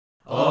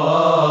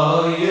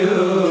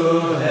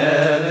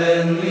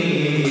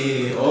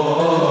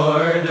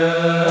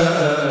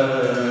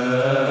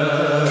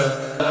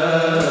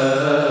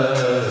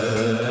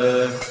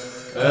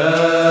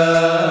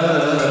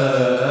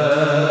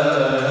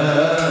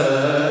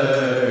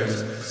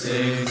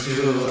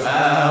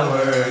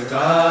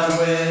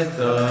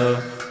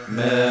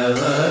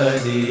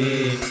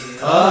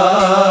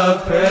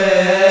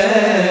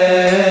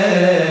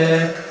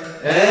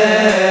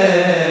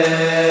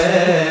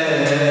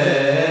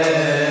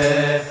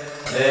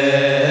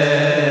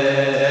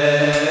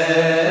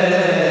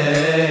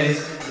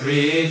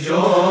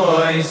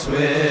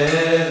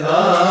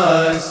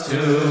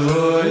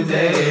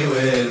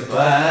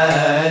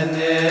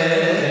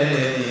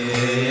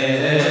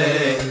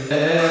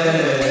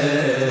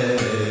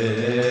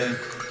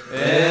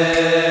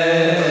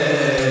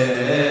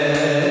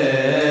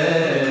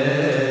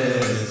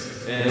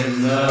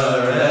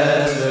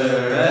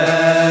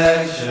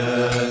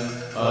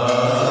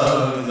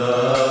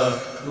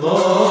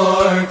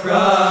our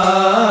Christ.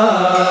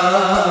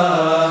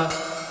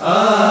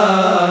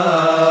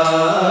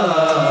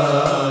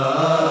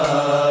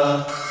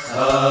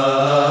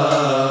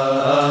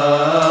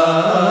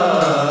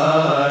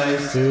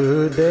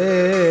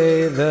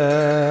 Today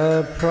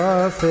the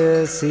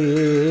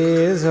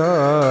prophecies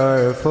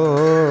are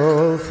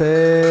fulfilled,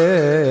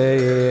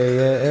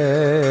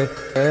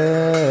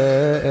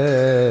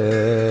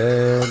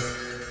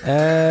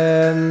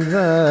 and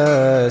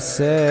the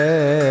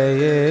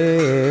sayings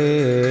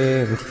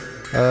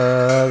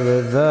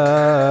of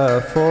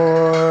the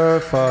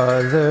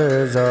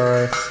forefathers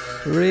are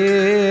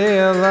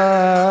realized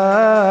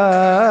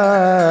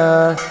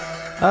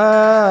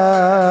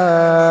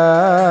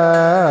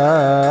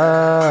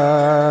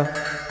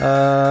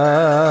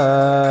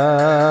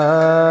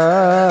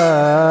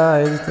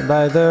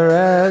by the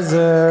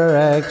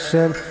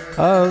resurrection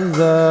of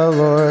the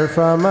Lord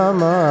from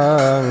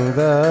among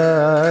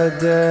the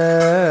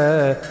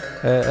dead.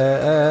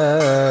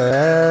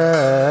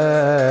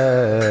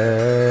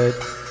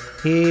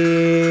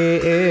 He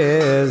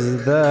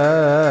is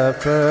the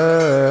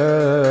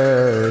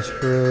first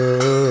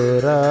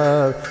fruit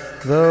of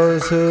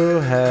those who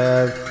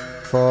have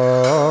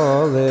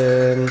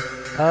fallen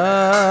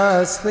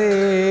asleep.